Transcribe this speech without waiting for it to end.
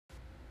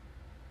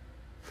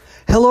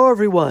Hello,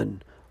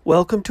 everyone.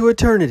 Welcome to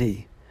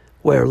Eternity,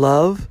 where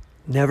love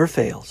never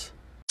fails.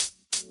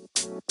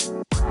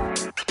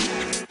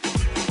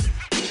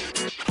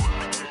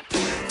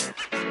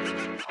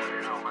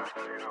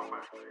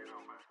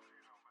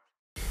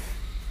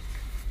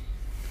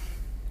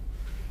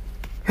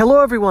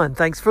 Hello, everyone.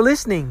 Thanks for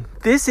listening.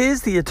 This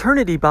is the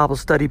Eternity Bible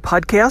Study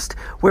Podcast,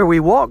 where we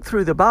walk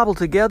through the Bible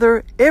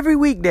together every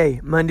weekday,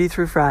 Monday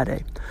through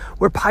Friday.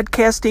 We're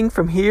podcasting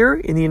from here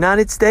in the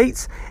United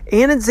States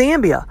and in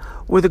Zambia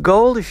with a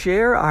goal to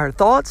share our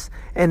thoughts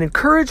and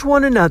encourage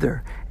one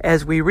another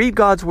as we read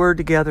God's Word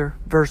together,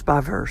 verse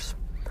by verse.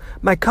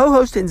 My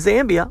co-host in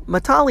Zambia,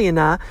 Matali, and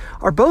I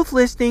are both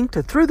listening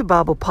to Through the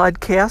Bible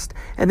podcast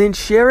and then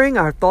sharing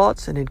our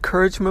thoughts and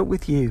encouragement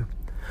with you.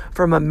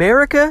 From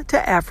America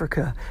to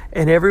Africa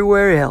and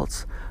everywhere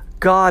else,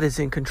 God is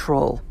in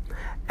control.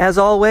 As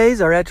always,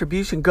 our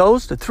attribution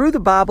goes to Through the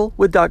Bible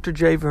with Dr.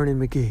 J. Vernon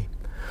McGee.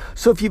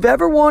 So if you've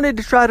ever wanted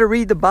to try to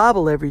read the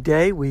Bible every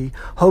day, we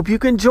hope you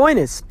can join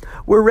us.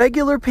 We're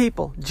regular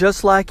people,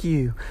 just like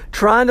you,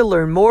 trying to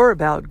learn more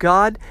about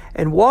God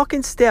and walk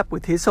in step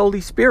with His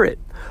Holy Spirit.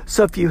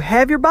 So if you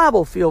have your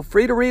Bible, feel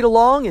free to read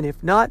along, and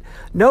if not,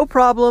 no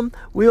problem.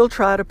 We'll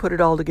try to put it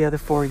all together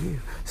for you.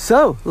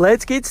 So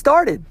let's get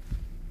started.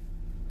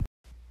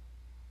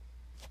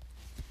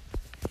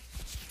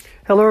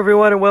 Hello,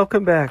 everyone, and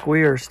welcome back.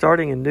 We are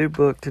starting a new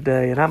book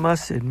today, and I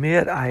must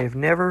admit, I have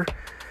never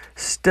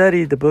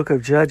studied the book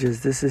of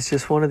Judges. This is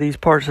just one of these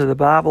parts of the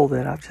Bible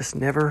that I've just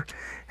never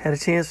had a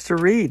chance to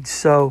read.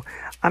 So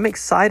I'm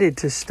excited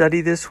to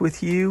study this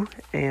with you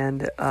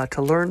and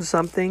to learn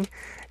something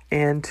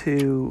and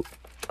to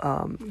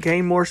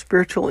gain more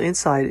spiritual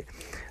insight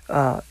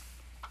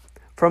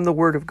from the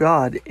Word of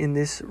God in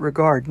this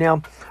regard.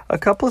 Now, a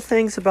couple of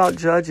things about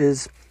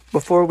Judges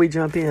before we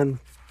jump in.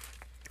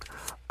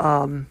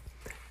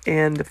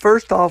 And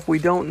first off, we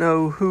don't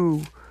know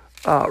who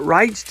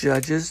writes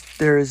Judges.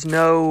 There is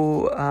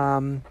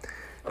no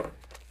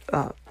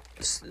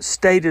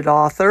stated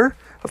author.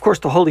 Of course,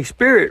 the Holy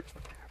Spirit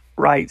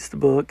writes the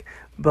book,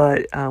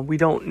 but we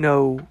don't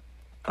know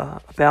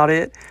about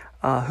it,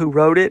 who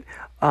wrote it.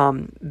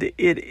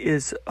 It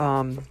is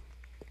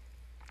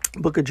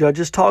Book of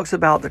Judges talks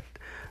about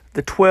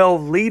the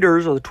 12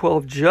 leaders or the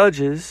 12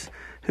 judges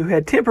who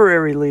had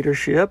temporary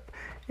leadership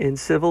in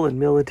civil and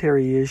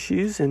military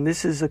issues, and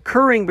this is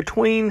occurring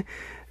between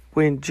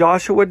when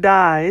Joshua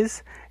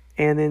dies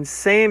and then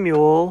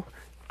Samuel,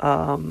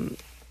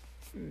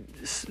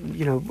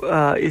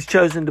 is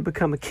chosen to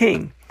become a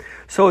king.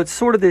 So it's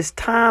sort of this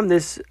time,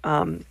 this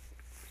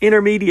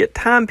intermediate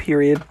time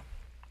period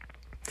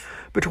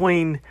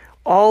between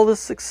all the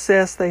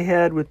success they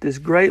had with this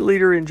great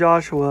leader in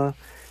Joshua,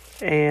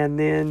 and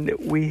then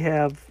we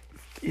have,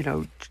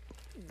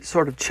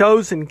 sort of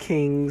chosen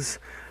kings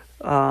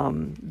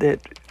that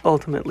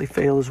ultimately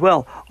fail as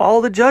well. All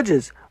the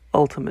judges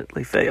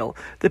ultimately fail.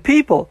 The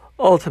people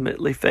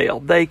ultimately fail.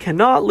 They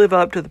cannot live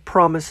up to the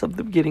promise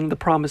of getting the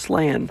promised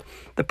land,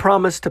 the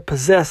promise to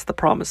possess the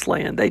promised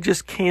land. They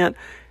just can't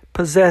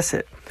possess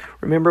it.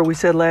 Remember, we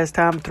said last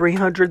time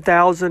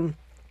 300,000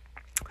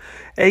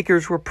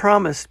 acres were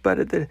promised, but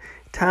at the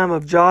time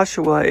of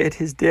Joshua, at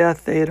his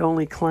death, they had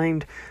only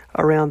claimed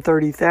around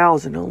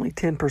 30,000, only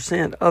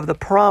 10% of the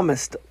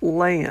promised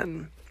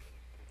land.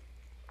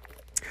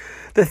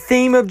 The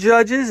theme of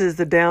Judges is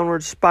the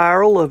downward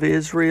spiral of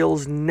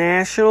Israel's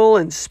national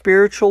and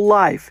spiritual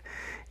life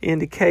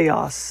into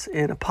chaos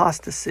and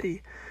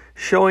apostasy,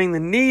 showing the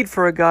need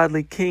for a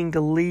godly king to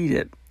lead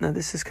it. Now,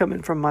 this is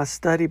coming from my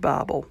study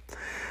Bible.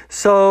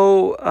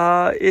 So,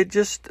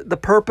 the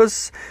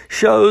purpose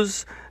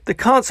shows the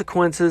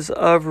consequences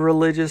of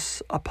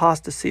religious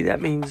apostasy.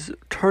 That means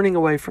turning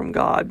away from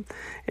God,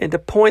 and to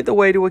point the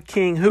way to a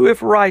king who,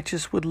 if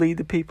righteous, would lead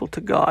the people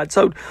to God.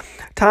 So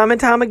time and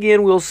time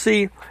again, we'll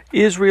see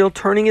Israel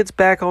turning its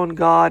back on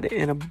God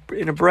and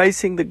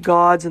embracing the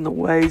gods and the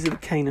ways of the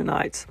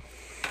Canaanites.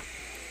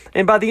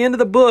 And by the end of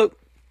the book,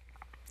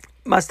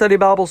 my study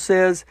Bible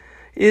says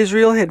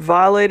Israel had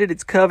violated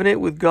its covenant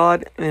with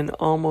God in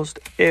almost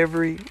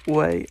every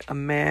way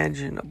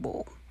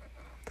imaginable.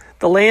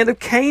 The land of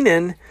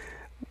Canaan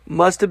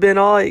must have been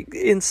all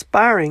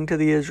inspiring to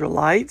the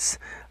Israelites.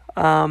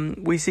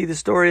 We see the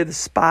story of the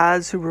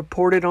spies who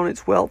reported on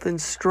its wealth and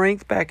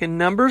strength back in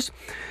Numbers.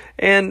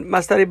 And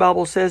my study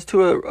Bible says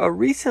to a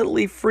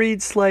recently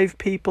freed slave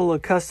people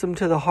accustomed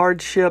to the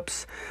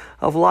hardships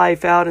of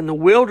life out in the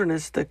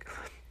wilderness,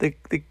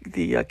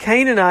 the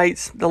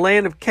Canaanites, the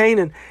land of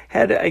Canaan,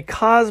 had a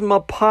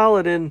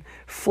cosmopolitan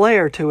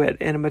flair to it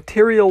and a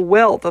material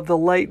wealth of the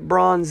late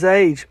Bronze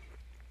Age.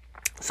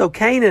 So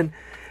Canaan,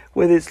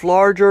 with its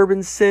large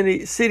urban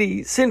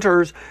city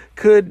centers,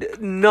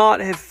 could not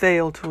have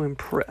failed to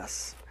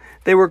impress.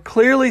 They were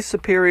clearly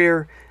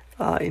superior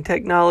in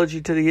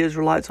technology to the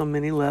Israelites on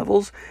many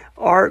levels: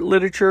 art,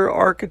 literature,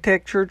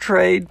 architecture,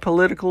 trade,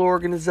 political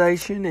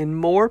organization, and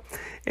more.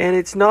 And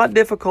it's not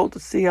difficult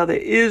to see how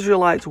the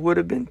Israelites would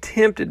have been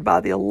tempted by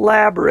the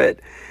elaborate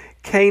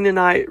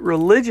Canaanite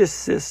religious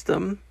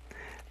system.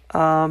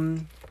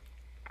 One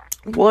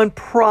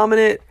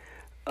prominent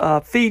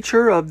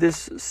feature of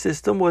this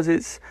system was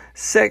its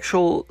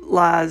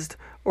sexualized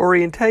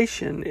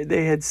orientation.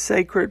 They had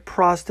sacred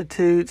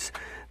prostitutes.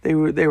 They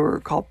were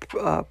called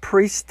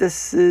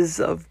priestesses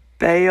of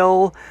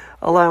Baal,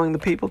 allowing the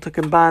people to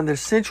combine their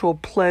sensual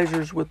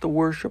pleasures with the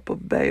worship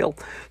of Baal.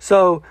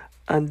 So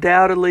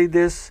undoubtedly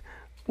this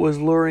was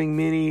luring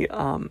many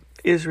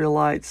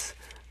Israelites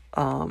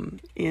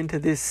into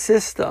this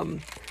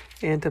system,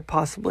 and to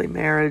possibly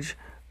marriage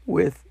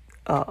with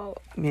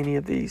many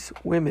of these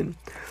women.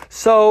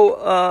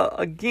 So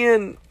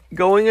again,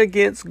 going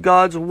against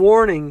God's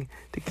warning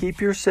to keep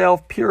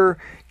yourself pure,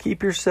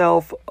 keep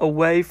yourself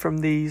away from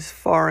these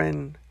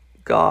foreign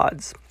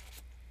gods.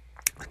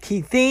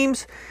 Key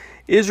themes: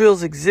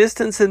 Israel's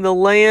existence in the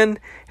land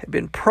had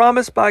been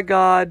promised by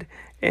God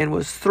and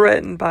was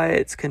threatened by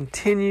its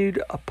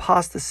continued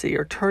apostasy,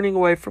 or turning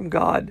away from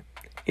God.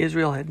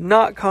 Israel had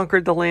not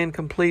conquered the land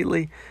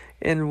completely,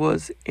 and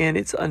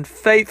its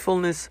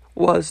unfaithfulness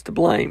was to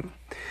blame.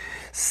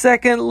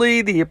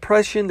 Secondly, the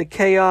oppression, the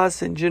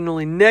chaos, and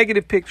generally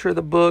negative picture of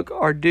the book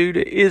are due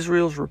to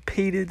Israel's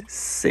repeated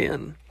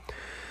sin.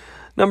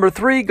 Number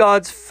 3,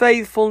 God's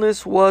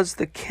faithfulness was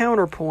the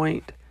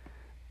counterpoint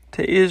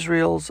to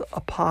Israel's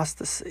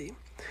apostasy.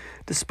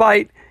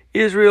 Despite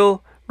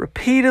Israel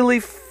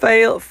repeatedly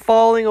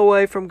falling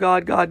away from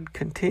God, God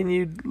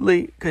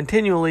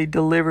continually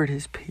delivered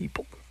his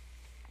people.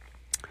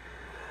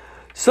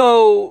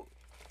 So,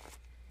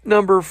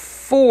 number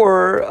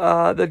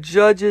 4, the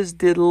judges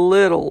did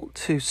little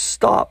to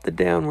stop the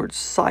downward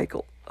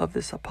cycle of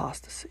this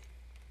apostasy.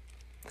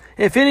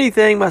 If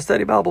anything, my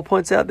study Bible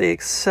points out they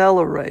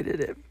accelerated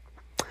it.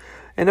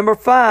 And number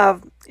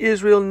 5,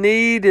 Israel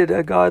needed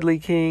a godly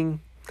king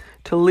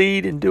to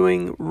lead in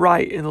doing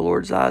right in the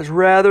Lord's eyes,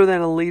 rather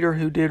than a leader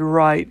who did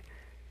right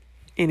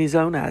in his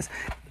own eyes.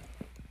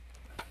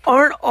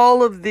 Aren't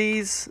all of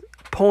these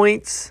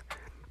points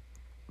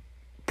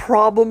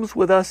problems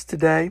with us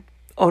today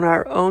on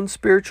our own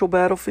spiritual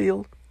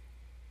battlefield?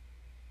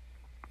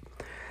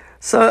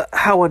 So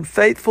how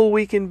unfaithful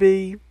we can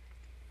be,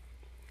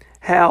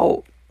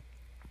 how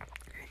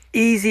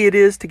easy it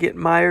is to get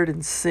mired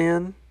in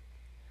sin,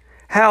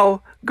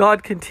 how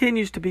God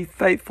continues to be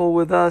faithful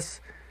with us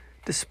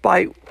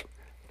despite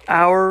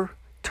our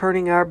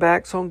turning our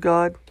backs on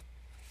God,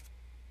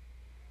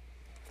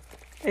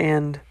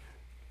 and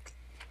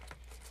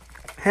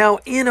how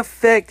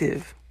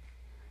ineffective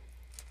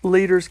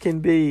leaders can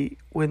be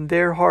when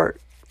their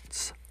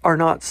hearts are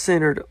not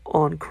centered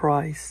on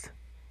Christ,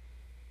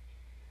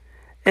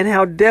 and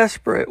how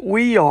desperate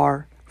we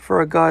are for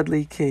a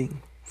godly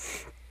king,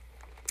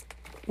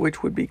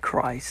 which would be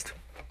Christ.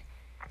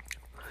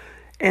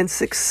 And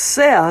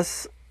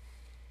success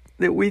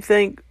that we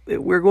think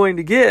that we're going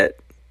to get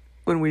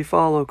when we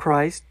follow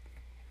Christ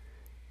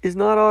is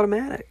not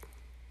automatic.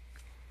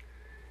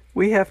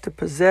 We have to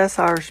possess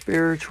our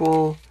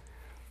spiritual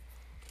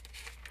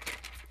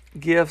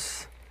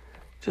gifts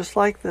just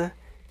like the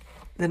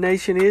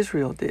nation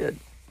Israel did,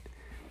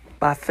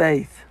 by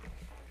faith,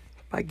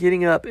 by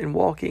getting up and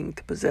walking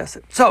to possess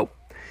it. So,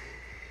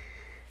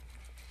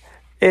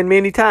 and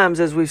many times,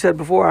 as we've said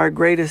before, our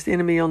greatest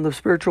enemy on the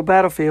spiritual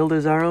battlefield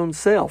is our own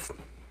self.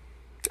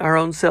 Our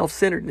own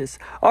self-centeredness.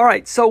 All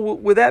right, so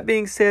with that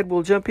being said,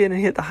 we'll jump in and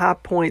hit the high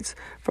points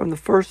from the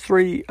first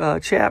 3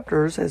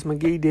 chapters, as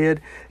McGee did.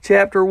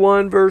 Chapter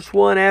 1, verse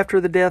 1, after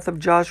the death of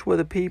Joshua,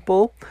 the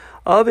people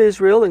of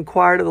Israel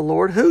inquired of the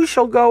Lord, who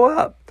shall go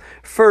up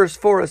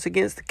first for us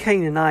against the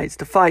Canaanites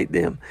to fight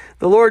them?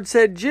 The Lord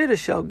said, Judah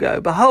shall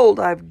go. Behold,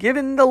 I have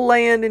given the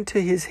land into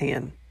his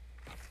hand.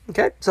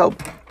 Okay, so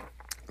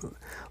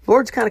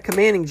Lord's kind of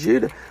commanding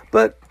Judah,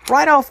 but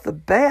right off the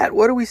bat,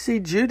 what do we see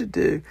Judah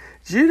do?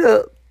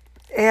 The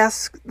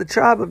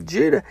tribe of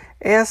Judah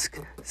asked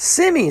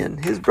Simeon,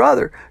 his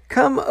brother,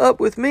 come up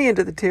with me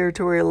into the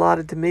territory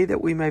allotted to me,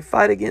 that we may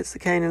fight against the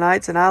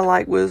Canaanites, and I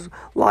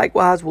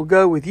likewise will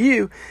go with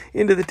you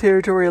into the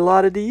territory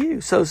allotted to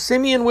you. So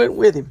Simeon went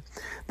with him.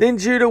 Then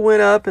Judah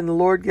went up, and the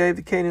Lord gave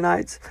the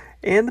Canaanites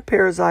and the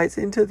Perizzites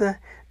into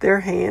their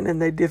hand,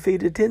 and they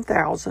defeated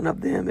 10,000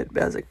 of them at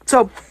Bezek.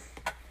 So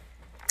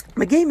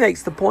McGee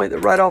makes the point that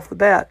right off the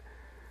bat,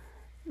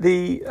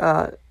 the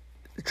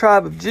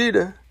tribe of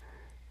Judah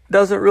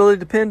doesn't really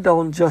depend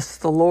on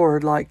just the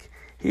Lord like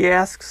he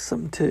asks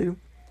them to.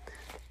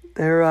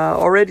 They're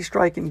already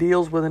striking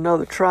deals with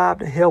another tribe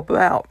to help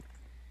out,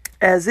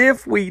 as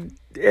if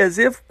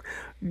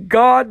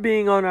God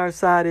being on our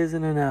side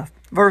isn't enough.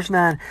 Verse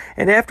 9,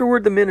 and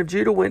afterward the men of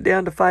Judah went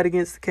down to fight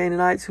against the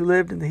Canaanites who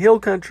lived in the hill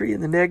country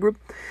in the Negev,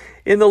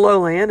 in the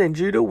lowland, and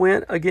Judah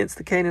went against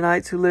the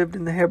Canaanites who lived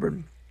in the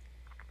Hebron.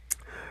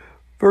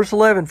 Verse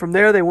 11, from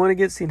there they went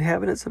against the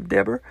inhabitants of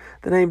Debir.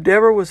 The name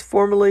Debir was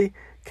formerly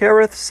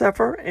Kerith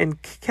Sefer,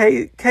 and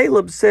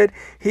Caleb said,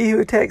 he who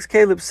attacks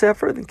Caleb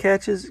Sefer and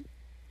captures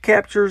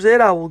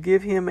it, I will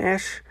give him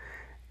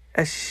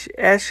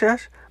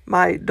Ashesh,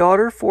 my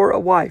daughter, for a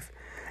wife.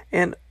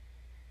 And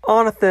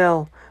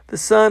Onathel, the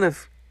son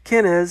of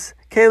Kenaz,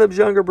 Caleb's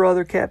younger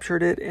brother,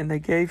 captured it, and they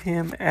gave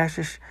him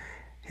Ashesh,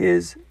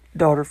 his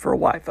daughter, for a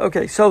wife.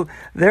 Okay, so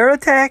they're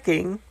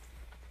attacking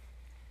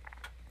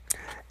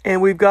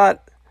And we've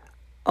got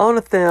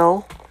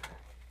Onathel,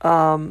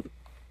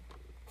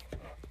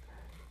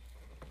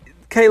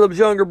 Caleb's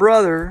younger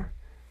brother,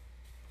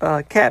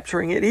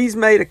 capturing it. He's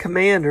made a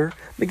commander.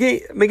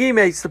 McGee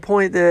makes the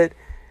point that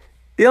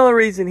the only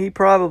reason he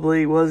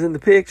probably was in the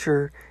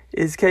picture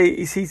is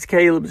he's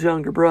Caleb's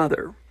younger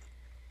brother.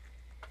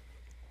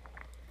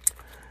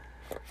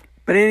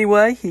 But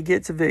anyway, he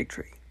gets a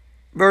victory.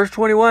 Verse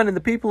 21, and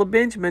the people of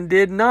Benjamin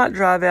did not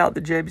drive out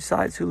the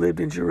Jebusites who lived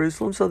in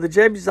Jerusalem. So the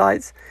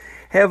Jebusites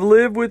have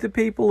lived with the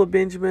people of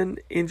Benjamin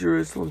in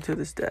Jerusalem to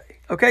this day.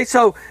 Okay,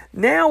 so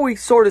now we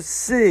sort of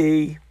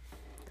see,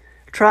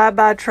 tribe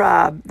by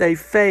tribe, they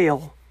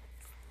fail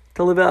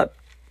to live up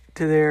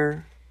to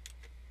their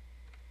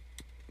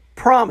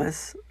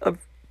promise of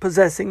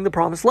possessing the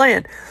promised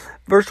land.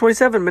 Verse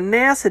 27,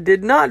 Manasseh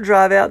did not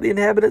drive out the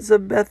inhabitants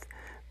of Beth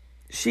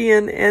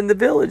Shean and the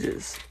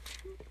villages.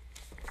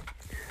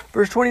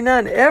 Verse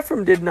 29,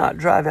 Ephraim did not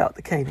drive out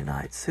the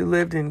Canaanites who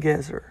lived in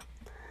Gezer.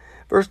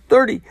 Verse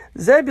 30,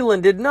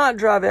 Zebulun did not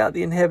drive out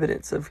the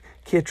inhabitants of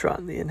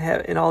Kitron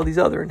and all these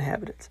other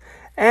inhabitants.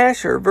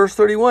 Asher, verse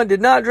 31, did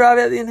not drive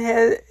out the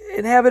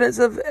inhabitants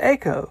of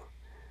Echo.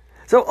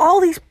 So all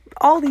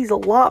these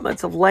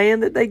allotments of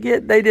land that they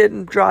get, they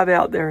didn't drive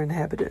out their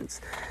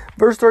inhabitants.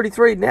 Verse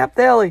 33,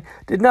 Naphtali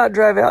did not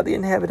drive out the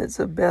inhabitants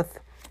of Beth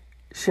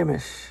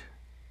Shemesh.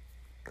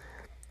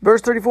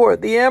 Verse 34,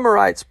 the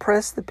Amorites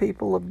pressed the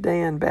people of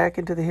Dan back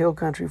into the hill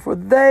country, for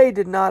they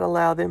did not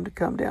allow them to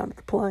come down to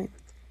the plain.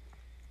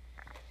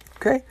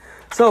 Okay,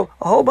 so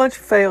a whole bunch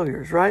of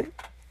failures, right?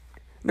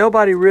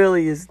 Nobody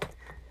really is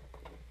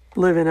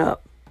living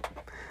up.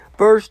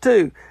 Verse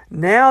 2,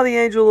 now the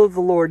angel of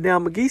the Lord, now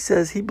McGee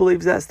says he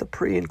believes that's the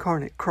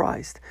pre-incarnate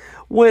Christ,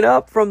 went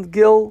up from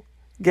Gilgal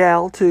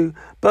to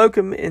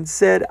Bochum and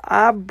said,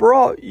 I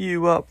brought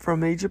you up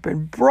from Egypt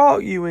and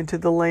brought you into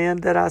the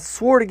land that I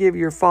swore to give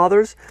your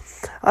fathers.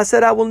 I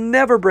said, I will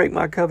never break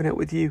my covenant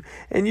with you,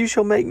 and you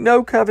shall make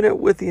no covenant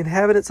with the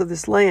inhabitants of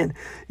this land.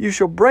 You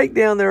shall break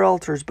down their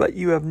altars, but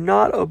you have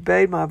not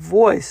obeyed my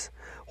voice.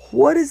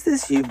 What is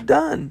this you've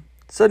done?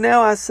 So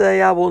now I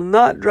say, I will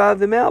not drive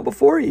them out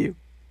before you,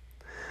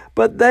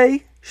 but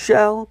they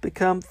shall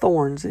become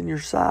thorns in your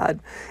side,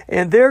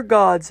 and their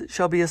gods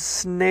shall be a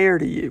snare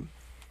to you.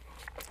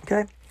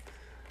 Okay?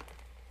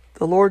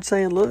 The Lord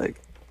saying, look,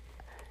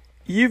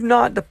 you've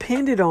not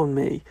depended on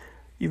me.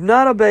 You've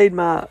not obeyed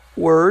my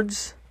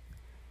words,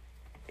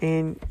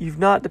 and you've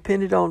not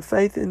depended on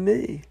faith in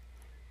me.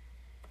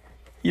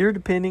 You're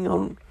depending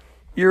on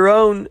your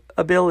own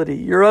ability,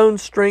 your own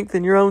strength,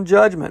 and your own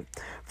judgment.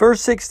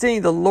 Verse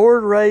 16, the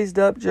Lord raised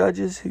up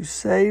judges who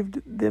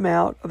saved them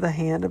out of the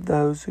hand of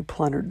those who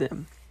plundered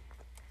them.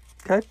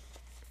 Okay?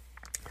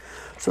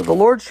 So the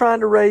Lord's trying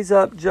to raise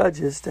up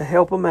judges to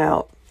help them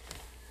out.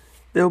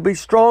 There will be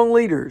strong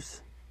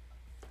leaders.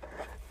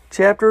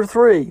 Chapter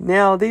 3.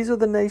 Now these are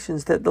the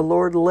nations that the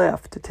Lord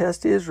left to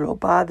test Israel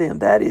by them.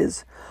 That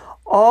is,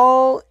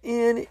 all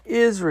in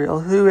Israel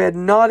who had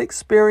not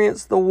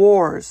experienced the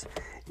wars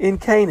in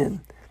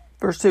Canaan.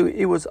 Verse 2.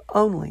 It was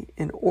only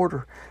in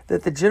order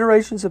that the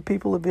generations of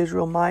people of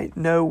Israel might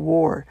know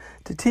war,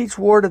 to teach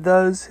war to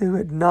those who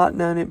had not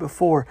known it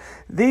before.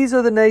 These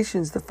are the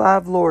nations, the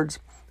 5 lords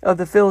of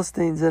the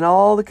Philistines, and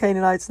all the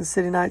Canaanites and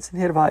Sidonites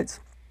and Hittites.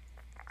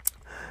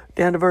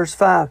 Down to verse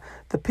 5.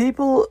 The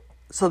people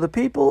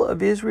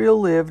of Israel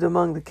lived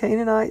among the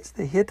Canaanites,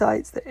 the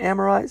Hittites, the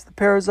Amorites, the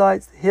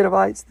Perizzites, the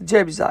Hittites, the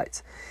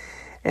Jebusites.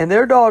 And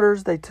their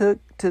daughters they took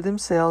to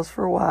themselves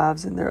for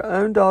wives, and their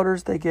own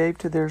daughters they gave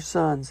to their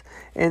sons,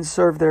 and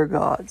served their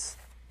gods.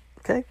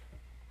 Okay?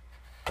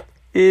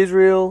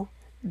 Israel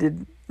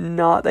did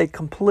not, they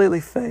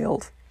completely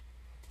failed.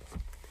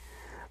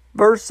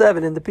 Verse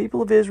 7, and the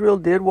people of Israel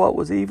did what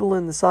was evil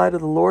in the sight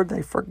of the Lord.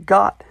 They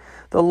forgot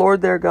the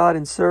Lord their God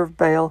and served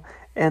Baal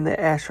and the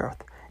Asheroth.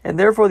 And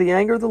therefore the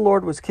anger of the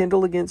Lord was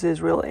kindled against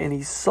Israel, and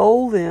he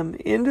sold them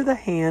into the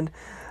hand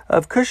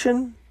of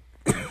Cushan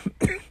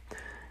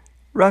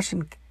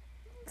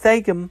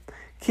Rishathaim,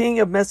 king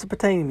of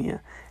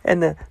Mesopotamia.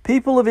 And the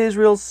people of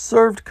Israel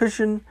served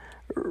Cushan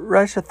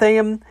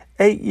Rishathaim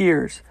 8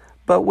 years.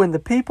 But when the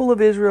people of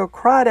Israel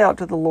cried out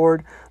to the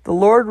Lord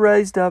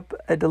raised up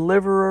a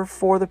deliverer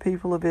for the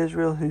people of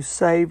Israel who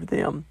saved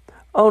them.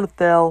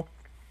 Onathel,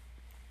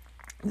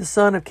 the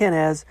son of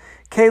Kenaz,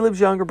 Caleb's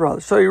younger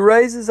brother. So he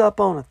raises up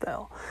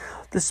Onathel.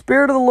 The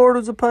Spirit of the Lord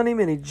was upon him,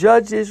 and he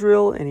judged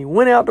Israel, and he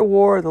went out to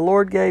war. The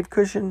Lord gave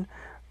Cushan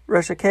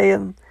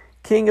Rishathaim,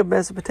 king of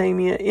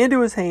Mesopotamia,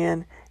 into his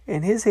hand,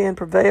 and his hand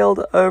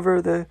prevailed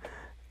over the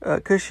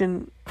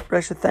Cushan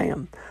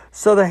Rishathaim.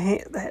 So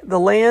the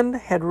land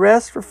had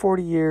rest for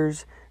 40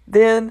 years.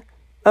 Then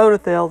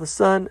Onathel, the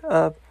son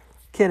of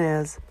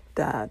Kenaz,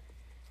 died.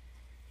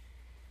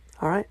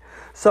 All right?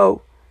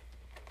 So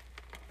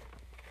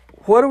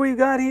what do we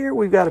got here?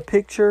 We've got a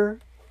picture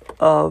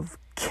of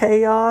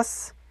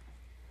chaos,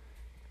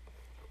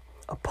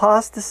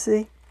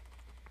 apostasy,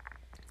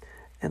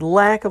 and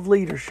lack of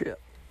leadership.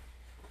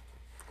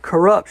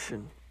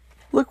 Corruption.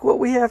 Look what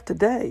we have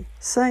today.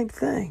 Same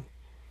thing.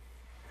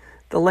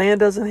 The land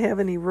doesn't have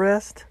any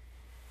rest.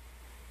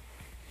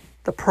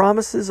 The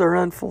promises are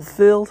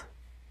unfulfilled.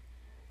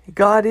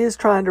 God is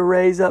trying to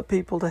raise up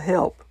people to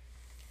help.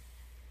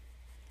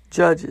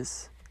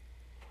 Judges.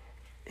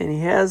 And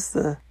he has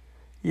the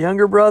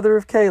younger brother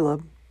of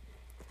Caleb.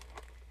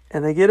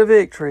 And they get a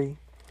victory.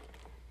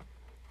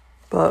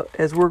 But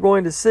as we're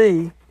going to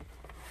see,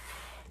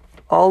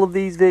 all of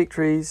these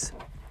victories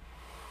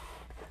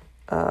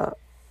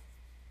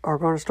are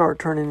going to start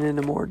turning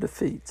into more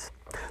defeats.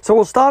 So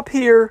we'll stop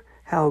here.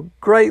 How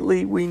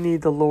greatly we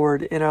need the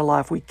Lord in our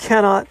life. We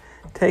cannot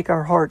take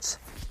our hearts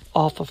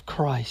off of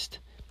Christ.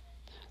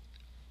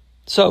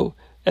 So,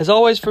 as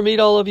always, for me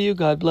to all of you,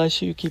 God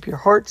bless you. Keep your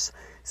hearts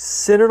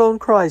centered on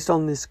Christ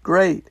on this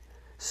great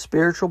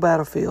spiritual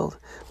battlefield.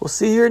 We'll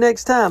see you here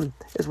next time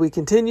as we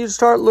continue to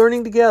start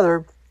learning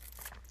together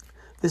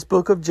this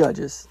book of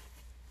Judges.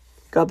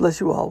 God bless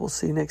you all. We'll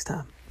see you next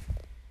time.